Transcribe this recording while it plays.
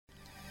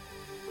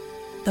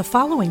The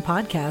following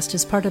podcast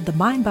is part of the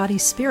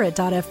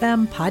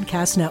MindBodySpirit.fm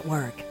podcast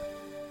network.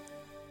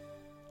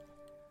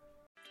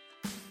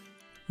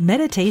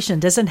 Meditation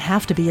doesn't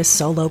have to be a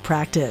solo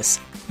practice.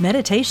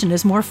 Meditation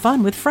is more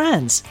fun with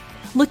friends.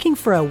 Looking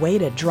for a way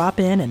to drop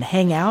in and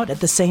hang out at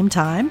the same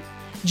time?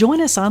 Join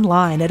us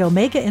online at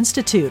Omega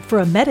Institute for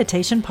a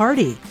meditation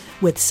party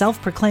with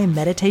self-proclaimed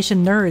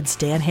meditation nerds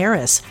Dan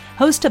Harris,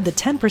 host of the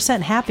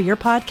 10% Happier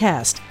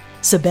podcast,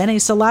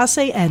 Sebene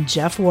Selassie, and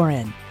Jeff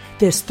Warren.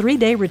 This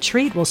 3-day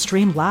retreat will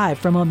stream live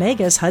from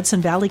Omega's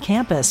Hudson Valley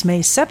campus May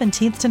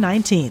 17th to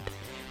 19th.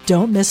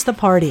 Don't miss the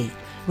party.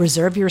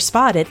 Reserve your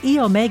spot at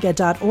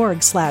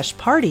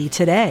eomega.org/party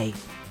today.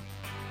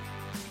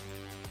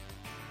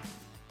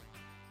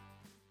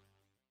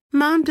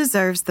 Mom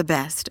deserves the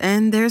best,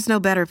 and there's no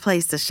better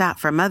place to shop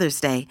for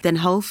Mother's Day than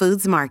Whole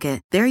Foods Market.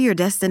 They're your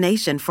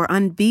destination for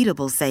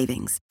unbeatable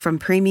savings, from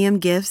premium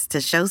gifts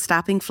to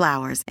show-stopping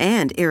flowers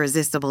and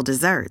irresistible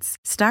desserts.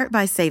 Start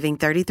by saving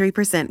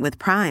 33% with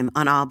Prime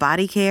on all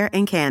body care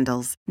and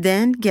candles.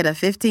 Then get a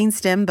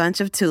 15-stem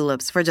bunch of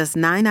tulips for just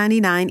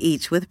 $9.99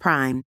 each with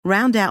Prime.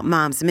 Round out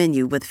Mom's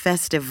menu with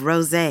festive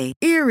rosé,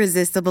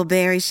 irresistible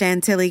berry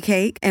chantilly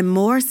cake, and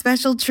more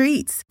special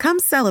treats. Come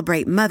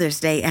celebrate Mother's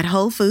Day at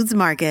Whole Foods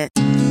Market.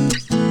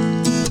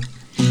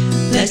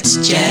 Let's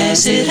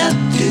jazz it up.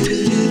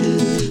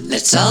 Doo-doo-doo-doo.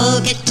 Let's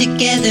all get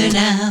together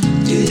now.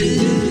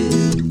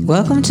 Doo-doo-doo-doo.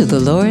 Welcome to the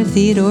Laura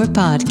Theodore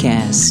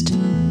Podcast.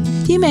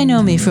 You may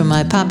know me from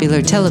my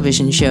popular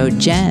television show,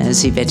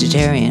 Jazzy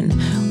Vegetarian,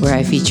 where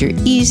I feature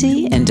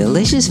easy and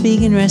delicious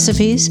vegan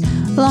recipes,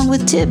 along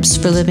with tips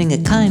for living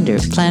a kinder,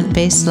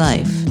 plant-based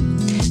life.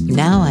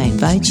 Now I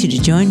invite you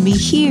to join me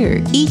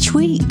here each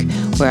week,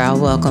 where I'll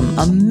welcome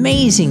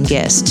amazing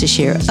guests to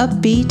share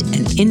upbeat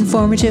and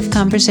informative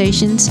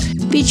conversations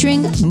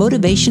featuring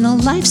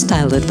motivational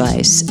lifestyle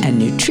advice and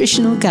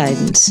nutritional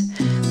guidance,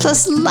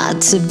 plus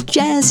lots of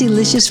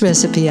jazzy-licious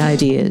recipe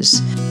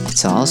ideas.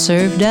 It's all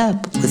served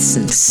up with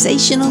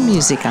sensational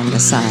music on the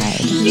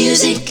side.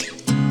 Music!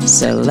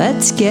 So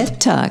let's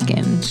get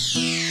talking.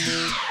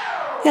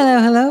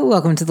 Hello.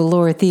 Welcome to the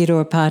Laura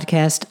Theodore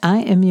Podcast. I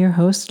am your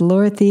host,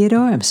 Laura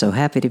Theodore. I'm so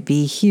happy to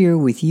be here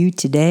with you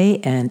today,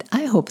 and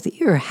I hope that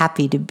you're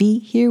happy to be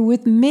here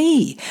with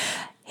me.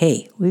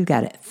 Hey, we've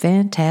got a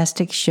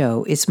fantastic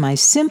show. It's my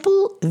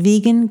simple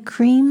vegan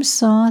cream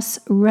sauce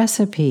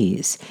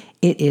recipes.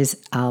 It is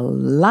a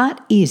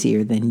lot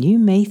easier than you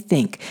may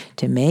think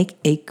to make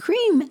a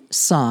cream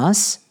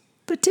sauce,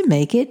 but to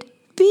make it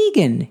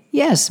vegan.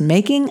 Yes,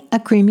 making a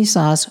creamy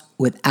sauce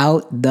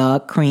without the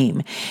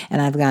cream.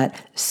 And I've got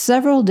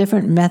several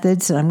different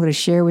methods that I'm going to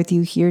share with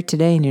you here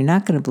today, and you're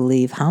not going to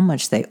believe how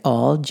much they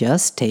all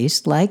just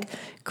taste like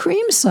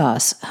cream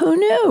sauce. Who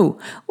knew?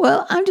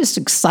 Well, I'm just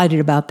excited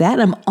about that.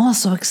 I'm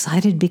also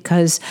excited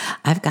because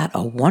I've got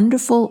a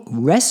wonderful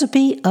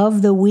recipe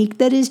of the week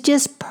that is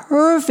just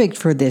perfect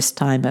for this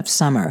time of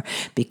summer,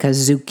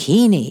 because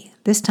zucchini.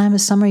 This time of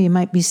summer, you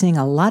might be seeing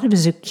a lot of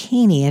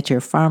zucchini at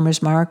your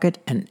farmer's market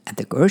and at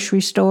the grocery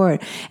store.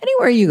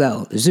 Anywhere you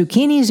go,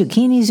 zucchini.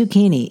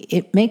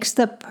 It makes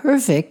the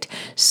perfect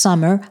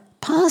summer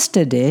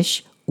pasta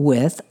dish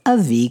with a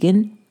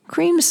vegan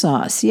cream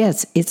sauce.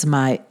 Yes, it's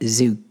my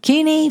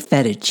zucchini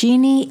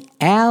fettuccine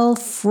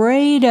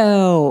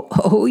Alfredo.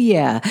 Oh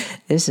yeah,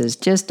 this is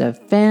just a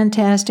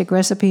fantastic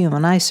recipe. And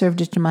when I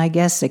served it to my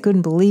guests, they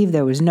couldn't believe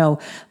there was no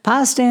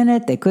pasta in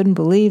it. They couldn't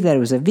believe that it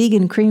was a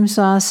vegan cream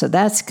sauce. So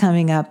that's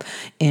coming up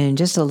in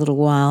just a little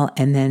while.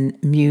 And then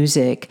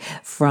music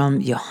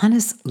from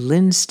Johannes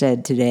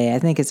Lindstedt today. I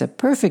think it's a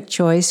perfect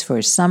choice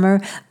for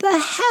summer. The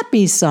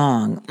happy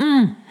song.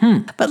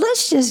 But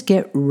let's just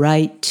get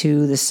right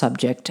to the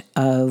subject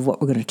of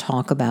what we're going to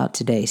talk about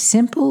today.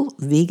 Simple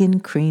vegan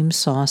cream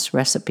sauce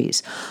recipes.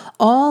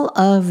 All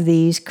of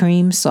these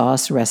cream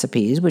sauce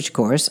recipes, which of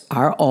course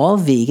are all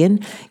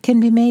vegan, can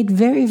be made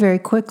very, very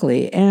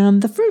quickly.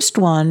 And the first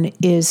one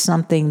is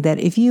something that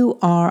if you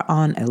are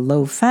on a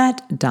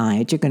low-fat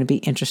diet, you're going to be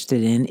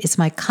interested in. It's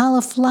my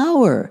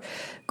cauliflower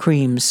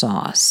cream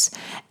sauce.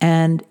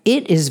 And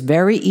it is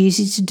very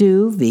easy to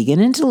do, vegan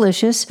and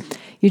delicious.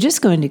 You're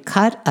just going to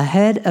cut a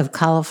head of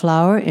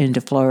cauliflower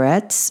into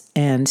florets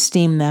and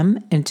steam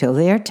them until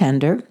they are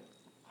tender.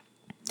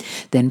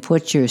 Then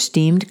put your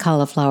steamed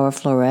cauliflower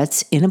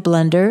florets in a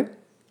blender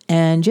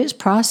and just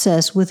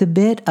process with a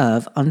bit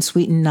of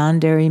unsweetened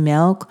non-dairy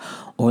milk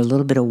or a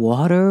little bit of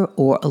water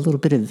or a little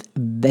bit of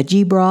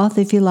veggie broth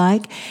if you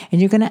like.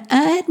 And you're going to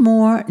add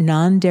more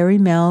non-dairy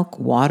milk,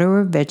 water,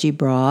 or veggie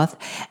broth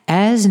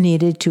as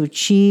needed to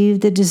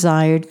achieve the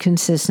desired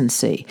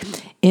consistency.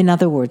 In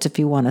other words, if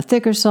you want a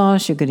thicker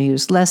sauce, you're going to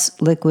use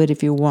less liquid.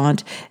 If you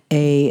want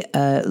a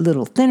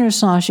little thinner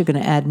sauce, you're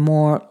going to add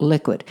more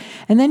liquid.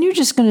 And then you're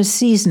just going to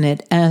season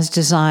it as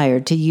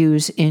desired to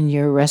use in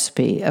your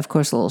recipe. Of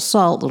course, a little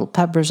salt, a little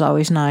pepper is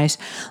always nice.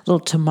 A little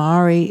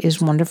tamari is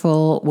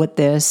wonderful with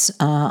this.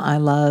 I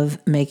love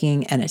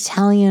making an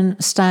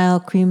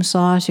Italian-style cream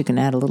sauce. You can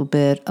add a little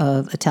bit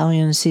of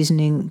Italian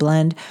seasoning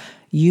blend.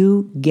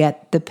 You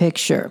get the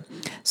picture.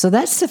 So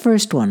that's the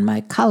first one,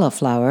 my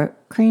cauliflower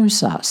cream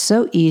sauce.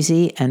 So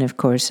easy and, of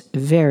course,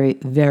 very,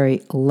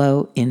 very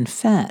low in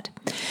fat.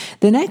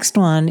 The next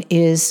one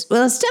is,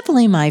 well, it's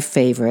definitely my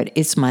favorite.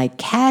 It's my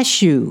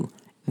cashew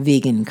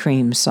vegan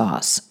cream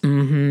sauce.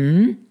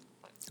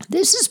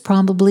 This is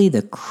probably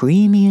the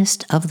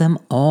creamiest of them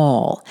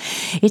all.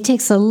 It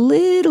takes a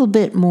little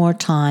bit more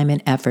time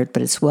and effort,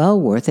 but it's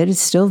well worth it. It's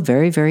still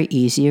very, very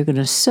easy. You're going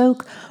to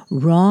soak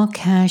raw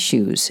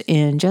cashews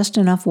in just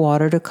enough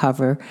water to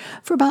cover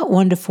for about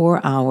 1 to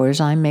 4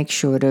 hours. I make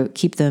sure to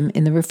keep them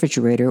in the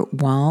refrigerator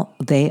while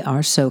they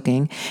are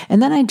soaking.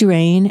 And then I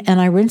drain and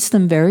I rinse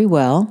them very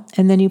well.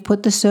 And then you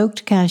put the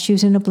soaked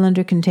cashews in a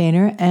blender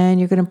container and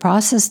you're going to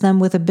process them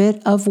with a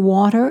bit of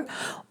water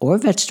or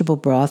vegetable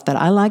broth, but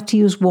I like to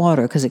use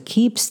water because it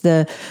keeps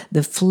the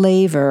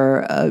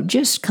flavor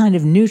just kind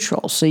of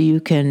neutral, so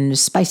you can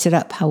spice it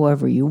up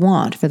however you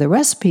want for the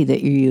recipe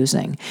that you're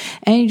using.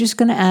 And you're just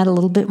going to add a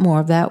little bit more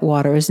of that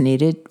water as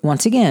needed,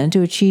 once again,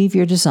 to achieve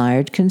your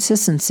desired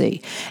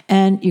consistency.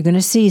 And you're going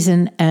to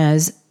season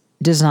as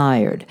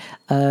desired.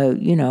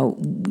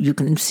 You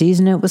can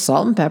season it with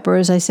salt and pepper,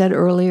 as I said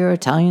earlier,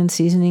 Italian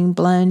seasoning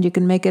blend. You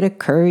can make it a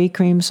curry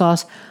cream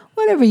sauce,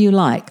 whatever you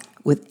like.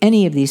 With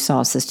any of these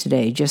sauces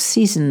today, just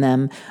season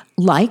them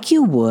like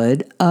you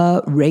would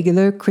a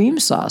regular cream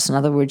sauce. In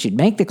other words, you'd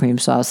make the cream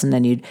sauce and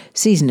then you'd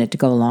season it to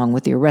go along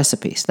with your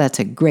recipes. That's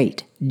a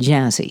great,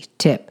 jazzy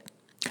tip.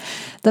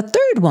 The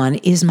third one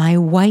is my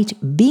white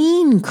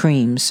bean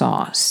cream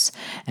sauce.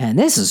 And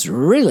this is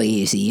really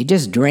easy. You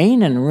just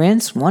drain and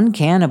rinse 1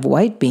 can of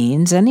white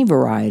beans, any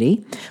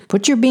variety.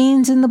 Put your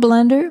beans in the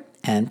blender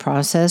and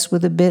process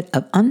with a bit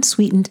of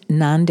unsweetened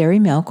non-dairy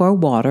milk or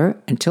water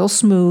until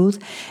smooth,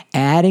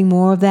 adding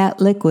more of that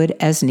liquid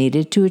as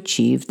needed to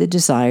achieve the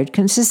desired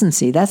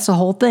consistency. That's the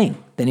whole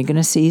thing. Then you're going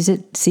to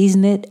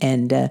season it,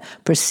 and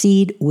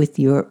proceed with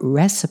your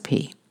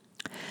recipe.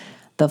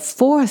 The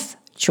fourth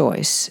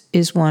choice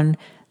is one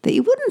that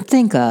you wouldn't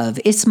think of.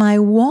 It's my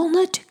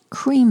walnut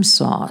cream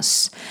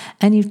sauce.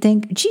 And you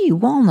think, gee,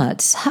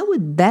 walnuts, how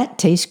would that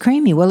taste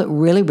creamy? Well, it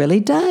really, really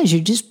does. You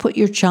just put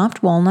your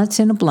chopped walnuts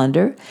in a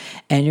blender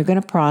and you're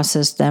going to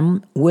process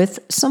them with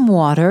some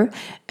water,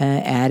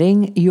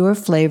 adding your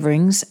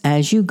flavorings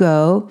as you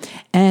go.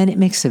 And it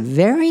makes a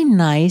very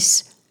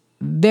nice,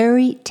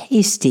 very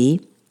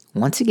tasty,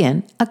 once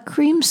again, a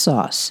cream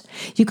sauce.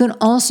 You can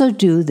also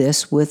do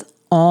this with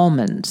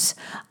almonds.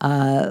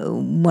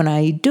 When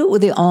I do it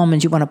with the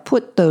almonds, you want to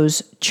put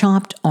those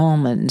chopped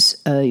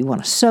almonds, you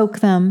want to soak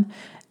them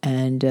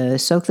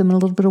and soak them in a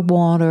little bit of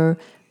water,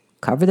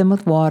 cover them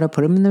with water,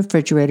 put them in the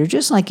refrigerator,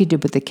 just like you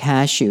did with the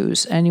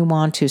cashews. And you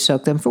want to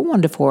soak them for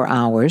 1 to 4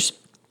 hours.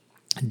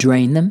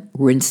 Drain them,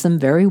 rinse them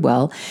very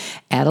well,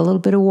 add a little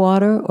bit of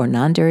water or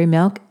non-dairy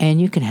milk,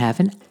 and you can have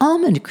an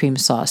almond cream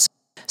sauce.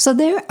 So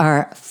there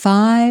are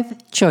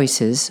 5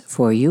 choices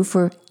for you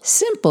for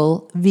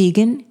simple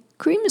vegan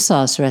cream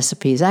sauce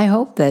recipes. I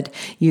hope that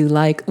you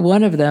like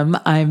one of them.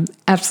 I'm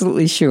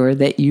absolutely sure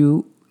that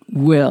you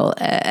will.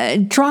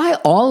 Try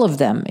all of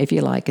them if you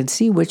like and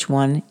see which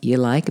one you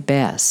like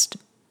best.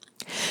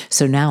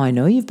 So now I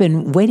know you've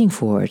been waiting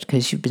for it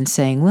because you've been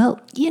saying, well,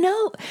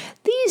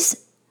 these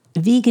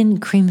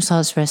vegan cream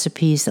sauce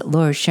recipes that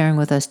Laura's sharing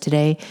with us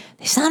today,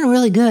 they sound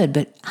really good,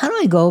 but how do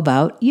I go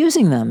about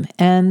using them?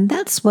 And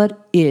that's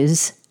what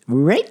is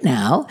right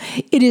now.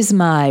 It is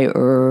my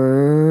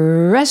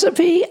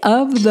recipe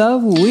of the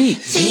week.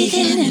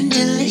 Vegan and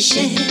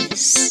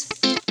delicious.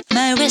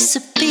 My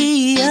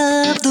recipe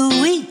of the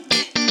week.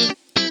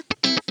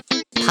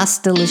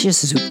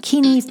 Pastalicious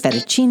zucchini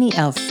fettuccine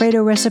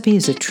alfredo recipe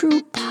is a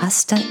true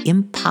pasta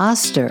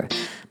imposter.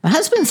 My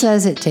husband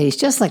says it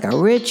tastes just like a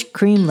rich,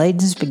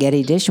 cream-laden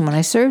spaghetti dish, and when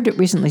I served it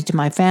recently to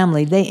my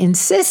family, they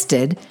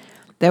insisted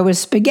there was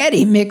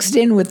spaghetti mixed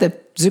in with the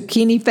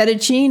zucchini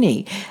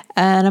fettuccine.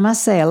 And I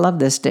must say, I love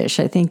this dish.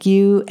 I think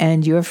you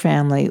and your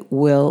family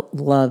will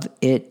love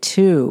it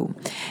too.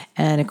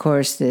 And of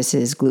course, this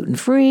is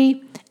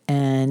gluten-free,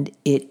 and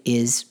it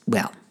is,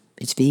 well,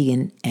 it's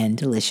vegan and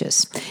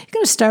delicious. You're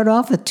going to start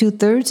off with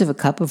 2/3 of a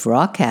cup of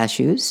raw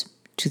cashews,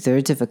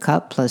 2/3 of a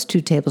cup plus 2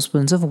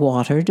 tablespoons of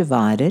water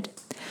divided,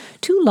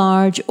 2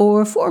 large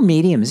or 4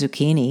 medium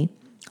zucchini,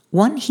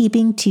 1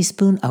 heaping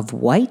teaspoon of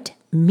white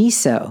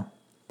miso,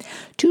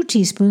 2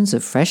 teaspoons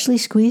of freshly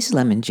squeezed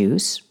lemon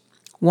juice,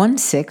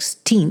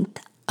 1/16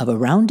 of a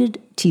rounded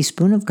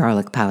teaspoon of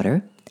garlic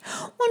powder,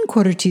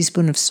 1/4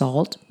 teaspoon of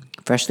salt,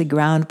 freshly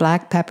ground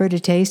black pepper to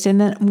taste,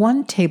 and then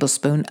 1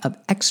 tablespoon of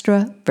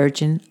extra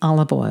virgin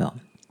olive oil.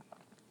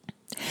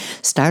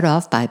 Start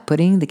off by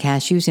putting the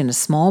cashews in a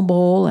small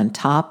bowl and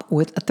top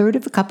with 1/3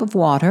 of a cup of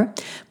water.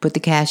 Put the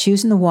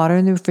cashews in the water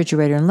in the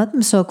refrigerator and let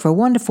them soak for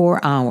 1 to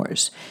 4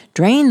 hours.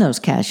 Drain those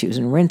cashews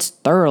and rinse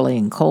thoroughly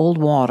in cold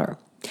water.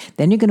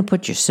 Then you're going to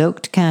put your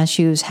soaked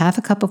cashews,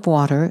 1/2 cup of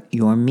water,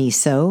 your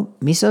miso.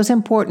 Miso is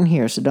important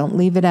here, so don't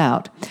leave it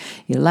out.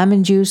 Your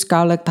lemon juice,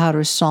 garlic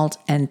powder, salt,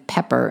 and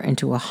pepper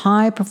into a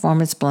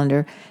high-performance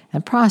blender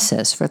and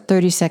process for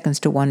 30 seconds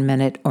to 1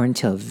 minute or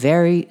until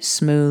very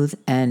smooth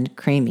and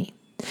creamy.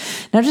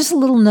 Now, just a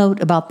little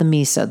note about the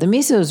miso. The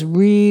miso is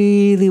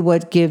really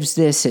what gives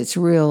this its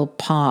real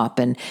pop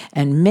and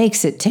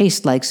makes it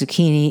taste like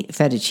zucchini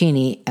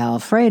fettuccine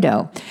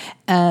Alfredo.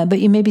 But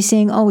you may be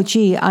saying, oh,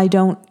 gee, I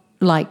don't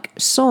like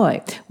soy.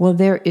 Well,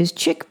 there is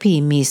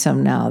chickpea miso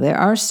now. There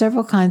are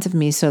several kinds of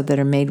miso that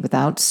are made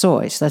without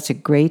soy. So that's a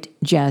great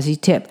jazzy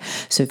tip.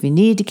 So if you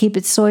need to keep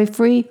it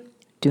soy-free,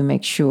 do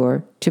make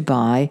sure to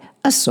buy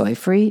a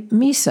soy-free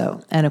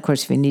miso. And of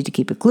course, if you need to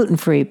keep it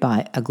gluten-free,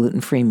 buy a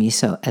gluten-free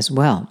miso as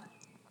well.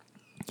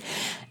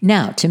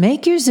 Now, to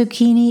make your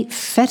zucchini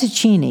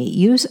fettuccine,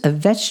 use a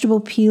vegetable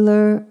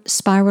peeler,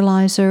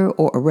 spiralizer,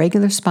 or a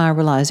regular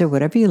spiralizer,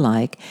 whatever you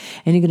like,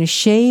 and you're going to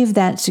shave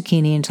that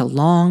zucchini into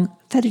long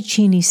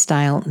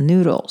fettuccine-style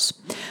noodles.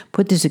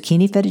 Put the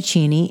zucchini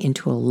fettuccine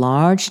into a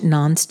large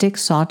nonstick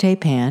saute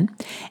pan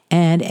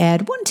and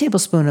add 1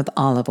 tablespoon of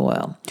olive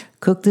oil.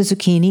 Cook the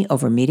zucchini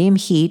over medium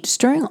heat,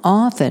 stirring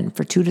often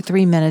for 2 to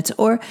 3 minutes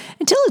or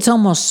until it's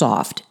almost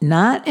soft,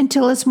 not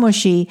until it's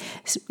mushy.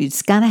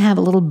 It's got to have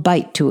a little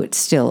bite to it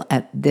still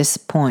at this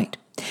point.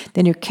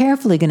 Then you're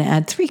carefully going to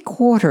add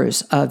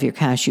 3/4 of your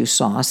cashew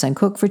sauce and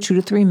cook for 2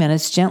 to 3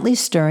 minutes, gently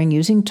stirring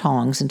using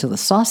tongs until the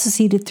sauce is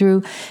heated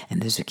through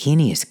and the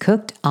zucchini is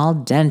cooked al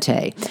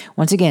dente.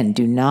 Once again,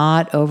 do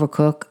not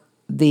overcook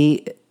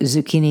the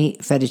zucchini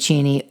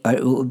fettuccine, or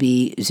it will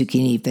be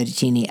zucchini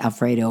fettuccine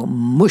Alfredo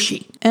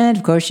mushy. And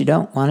of course, you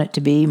don't want it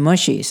to be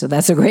mushy, so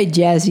that's a great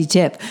jazzy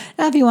tip.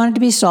 Now, if you want it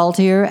to be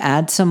saltier,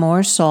 add some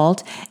more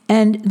salt.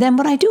 And then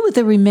what I do with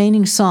the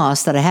remaining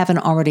sauce that I haven't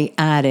already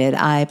added,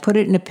 I put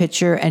it in a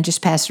pitcher and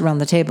just pass it around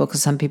the table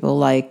because some people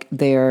like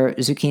their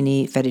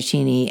zucchini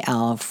fettuccine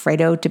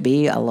Alfredo to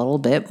be a little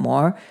bit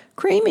more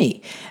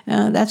creamy.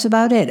 That's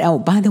about it. Oh,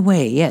 by the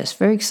way, yes,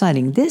 very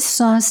exciting. This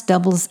sauce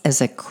doubles as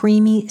a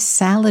creamy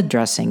salad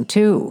dressing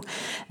too.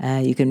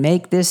 You can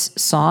make this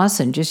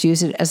sauce and just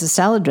use it as a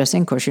salad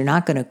dressing. Of course, you're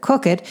not going to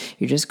cook it.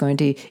 You're just going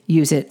to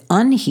use it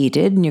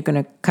unheated, and you're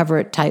going to cover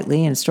it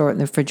tightly and store it in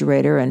the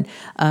refrigerator, and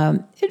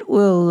it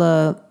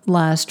will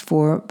last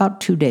for about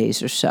 2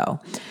 days or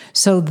so.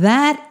 So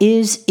that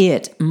is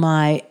it,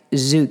 my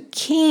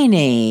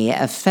zucchini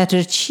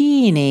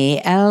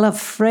fettuccine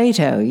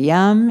Alfredo.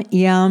 Yum,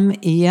 yum,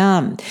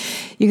 yum.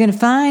 You're going to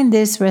find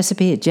this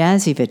recipe at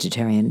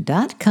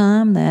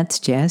jazzyvegetarian.com. That's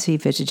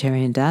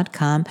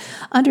jazzyvegetarian.com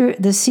under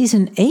the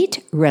Season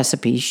 8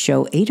 recipes,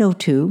 Show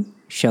 802,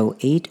 Show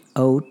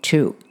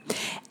 802.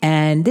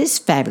 And this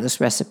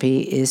fabulous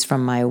recipe is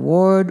from my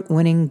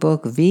award-winning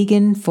book,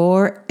 Vegan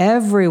for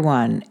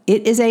Everyone.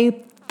 It is a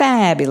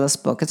fabulous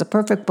book. It's a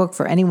perfect book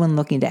for anyone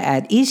looking to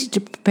add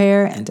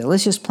easy-to-prepare and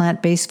delicious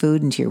plant-based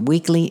food into your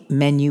weekly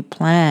menu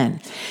plan.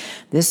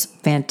 This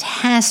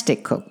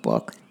fantastic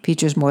cookbook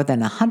features more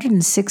than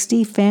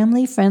 160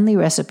 family-friendly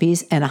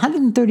recipes, and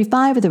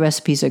 135 of the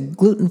recipes are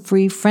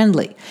gluten-free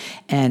friendly.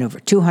 And over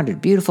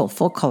 200 beautiful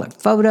full-color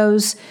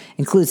photos.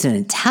 Includes an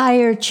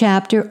entire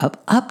chapter of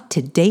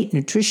up-to-date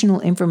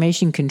nutritional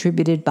information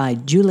contributed by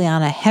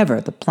Juliana Hever,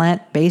 the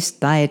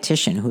plant-based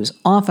dietitian who's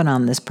often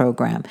on this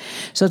program.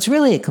 So it's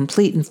really a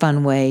complete and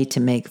fun way to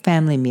make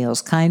family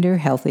meals kinder,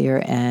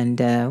 healthier, and,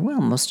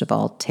 most of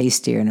all,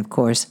 tastier, and of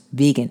course,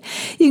 vegan.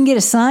 You can get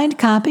a signed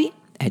copy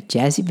at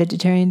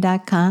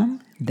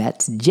jazzyvegetarian.com.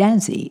 That's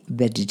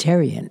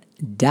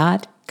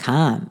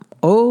jazzyvegetarian.com.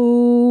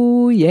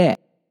 Oh, yeah.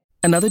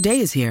 Another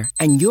day is here,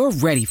 and you're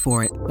ready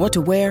for it. What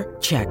to wear?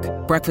 Check.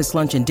 Breakfast,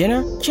 lunch, and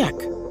dinner? Check.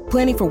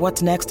 Planning for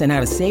what's next and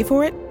how to save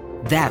for it?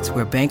 That's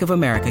where Bank of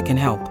America can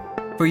help.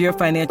 For your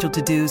financial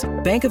to-dos,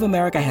 Bank of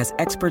America has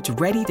experts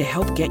ready to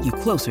help get you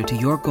closer to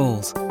your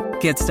goals.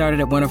 Get started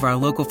at one of our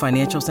local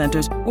financial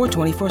centers or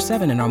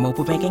 24/7 in our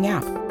mobile banking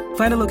app.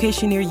 Find a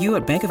location near you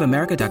at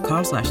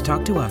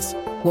bankofamerica.com/talktous.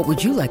 What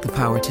would you like the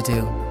power to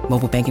do?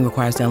 Mobile banking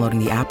requires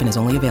downloading the app and is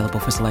only available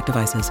for select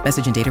devices.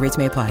 Message and data rates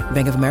may apply.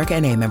 Bank of America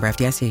NA, member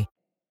FDIC.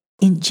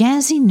 In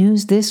Jazzy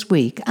News this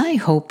week, I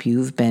hope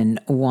you've been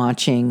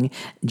watching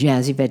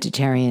Jazzy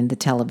Vegetarian, the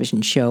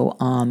television show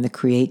on the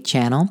Create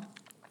channel.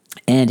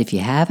 And if you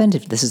haven't,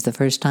 if this is the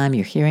first time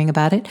you're hearing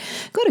about it,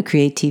 go to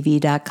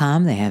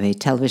createtv.com. They have a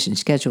television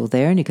schedule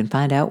there, and you can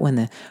find out when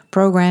the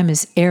program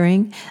is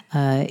airing.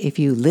 If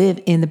you live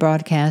in the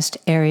broadcast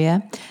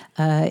area,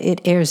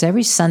 it airs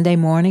every Sunday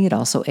morning. It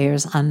also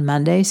airs on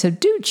Monday, so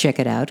do check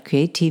it out,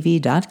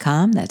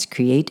 createtv.com. That's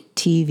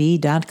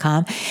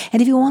createtv.com.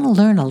 And if you want to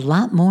learn a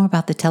lot more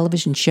about the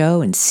television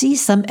show and see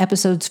some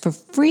episodes for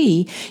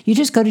free, you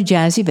just go to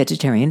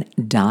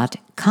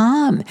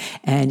jazzyvegetarian.com,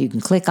 and you can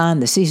click on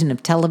the season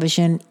of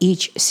television.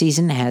 Each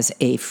season has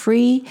a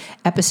free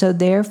episode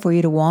there for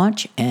you to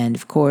watch. And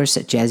of course,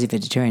 at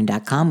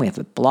jazzyvegetarian.com, we have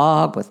a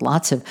blog with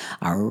lots of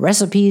our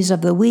recipes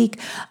of the week.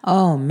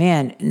 Oh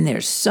man, and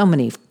there's so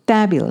many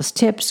fabulous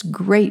tips,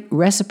 great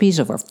recipes,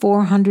 over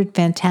 400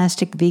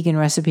 fantastic vegan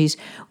recipes.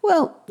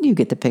 Well, you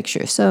get the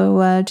picture.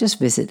 So just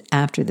visit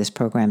after this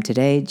program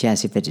today,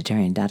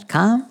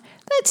 jazzyvegetarian.com.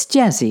 That's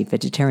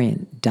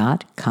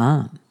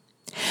jazzyvegetarian.com.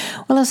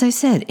 Well, as I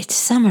said, it's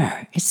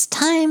summer. It's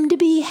time to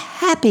be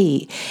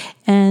happy.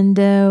 And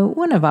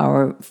one of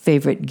our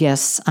favorite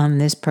guests on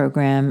this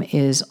program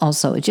is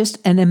also just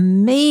an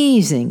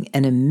amazing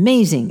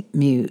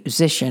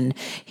musician.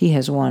 He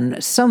has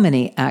won so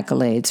many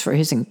accolades for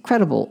his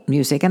incredible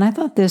music. And I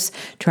thought this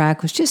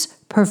track was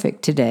just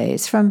perfect today.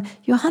 It's from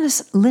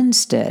Johannes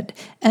Lindstedt,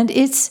 and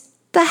it's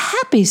the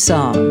Happy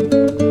Song.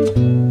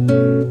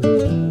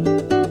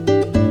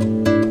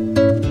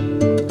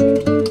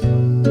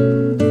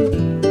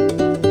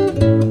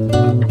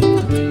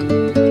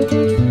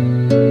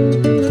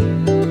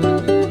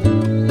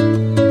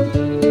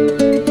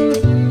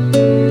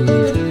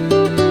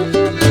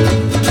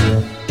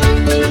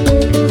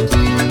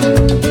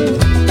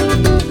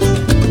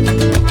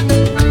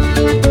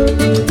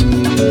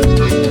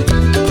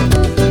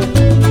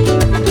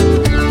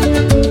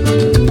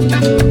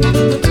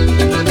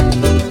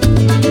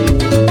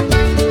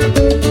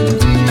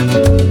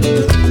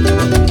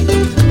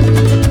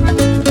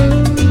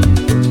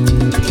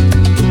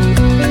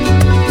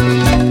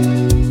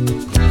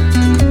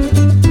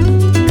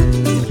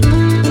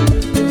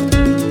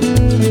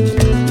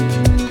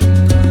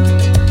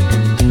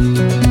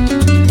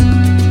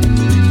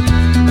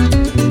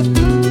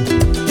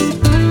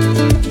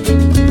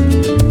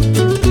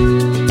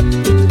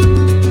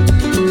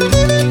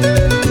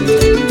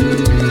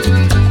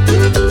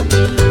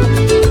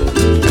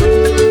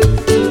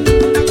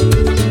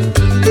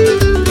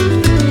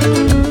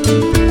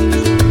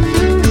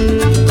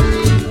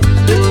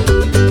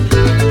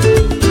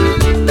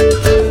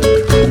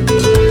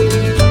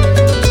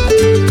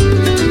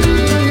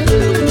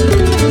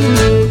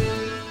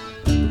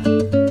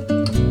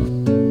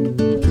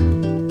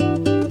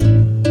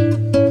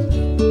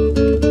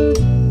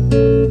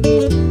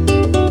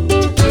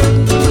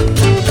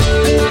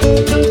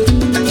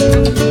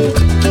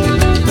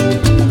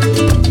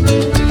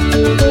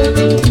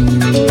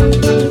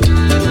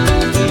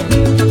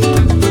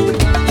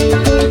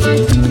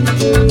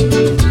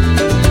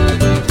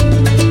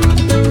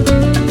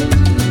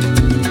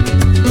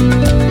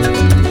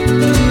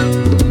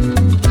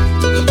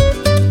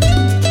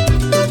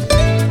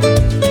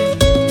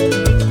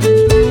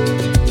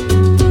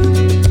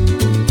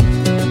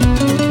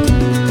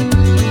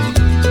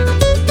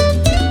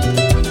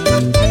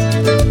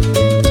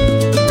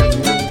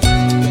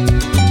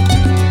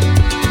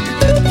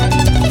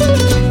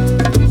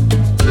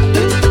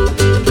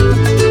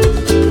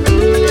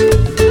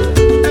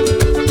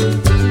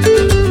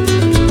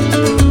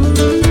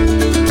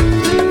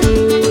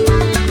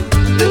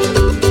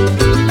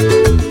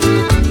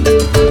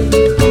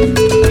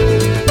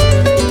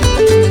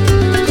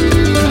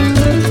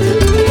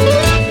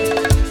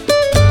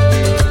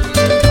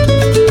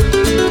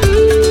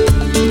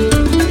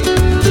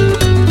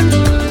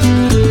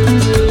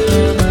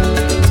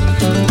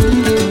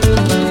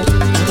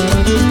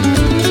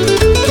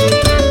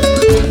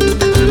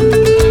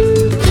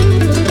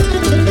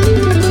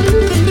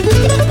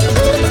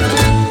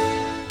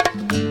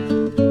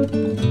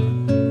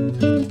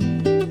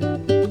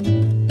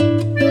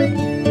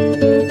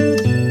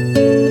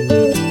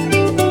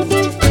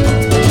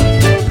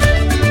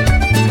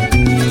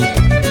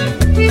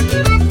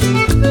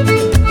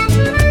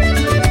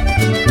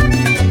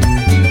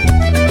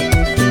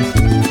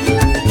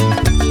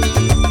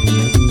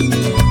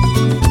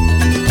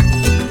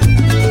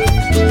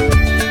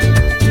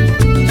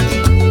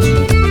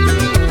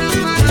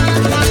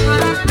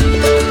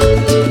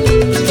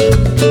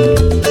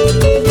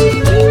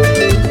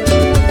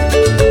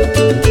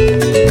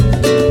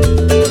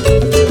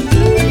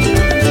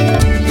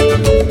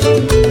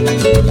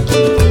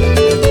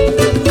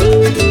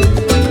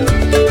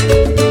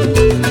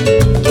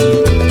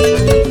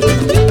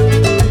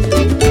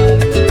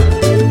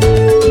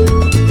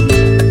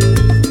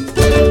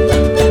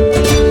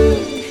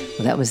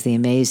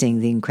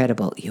 The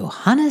incredible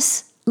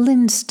Johannes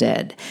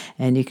Lindstedt.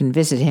 And you can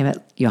visit him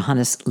at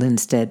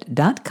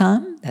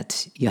johanneslindstedt.com.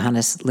 That's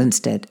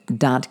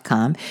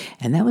johanneslindstedt.com.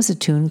 And that was a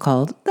tune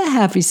called The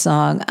Happy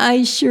Song.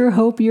 I sure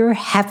hope you're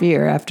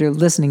happier after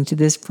listening to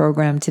this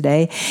program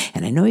today.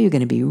 And I know you're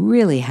going to be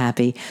really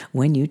happy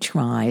when you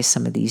try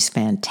some of these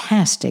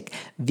fantastic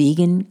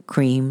vegan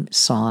cream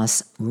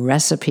sauce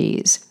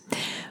recipes.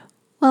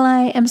 Well,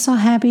 I am so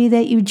happy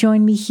that you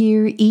join me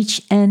here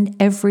each and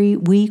every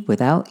week.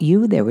 Without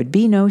you, there would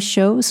be no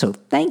show. So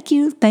thank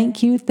you,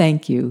 thank you,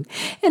 thank you.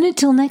 And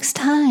until next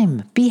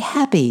time, be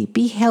happy,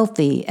 be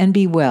healthy, and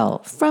be well.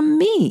 From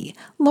me,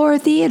 Laura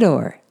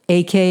Theodore,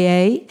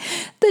 a.k.a.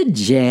 the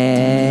Jazzy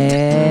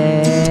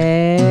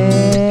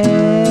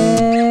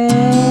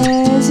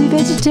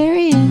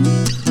Vegetarian.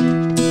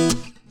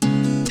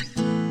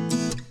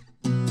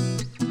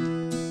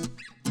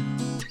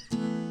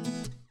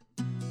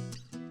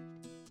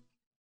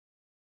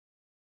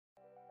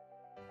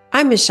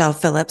 I'm Michelle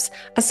Phillips,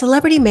 a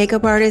celebrity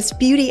makeup artist,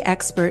 beauty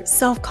expert,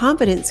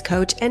 self-confidence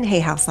coach, and Hay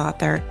House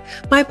author.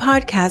 My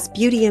podcast,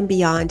 Beauty and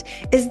Beyond,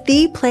 is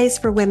the place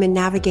for women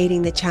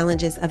navigating the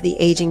challenges of the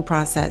aging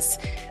process.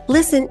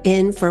 Listen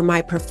in for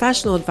my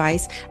professional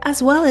advice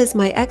as well as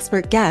my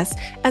expert guests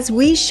as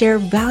we share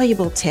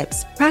valuable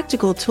tips,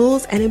 practical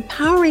tools, and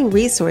empowering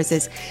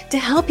resources to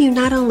help you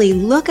not only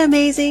look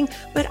amazing,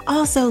 but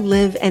also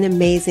live an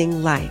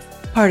amazing life.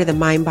 Part of the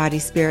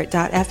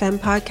MindBodySpirit.fm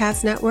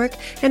podcast network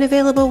and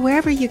available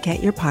wherever you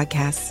get your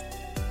podcasts.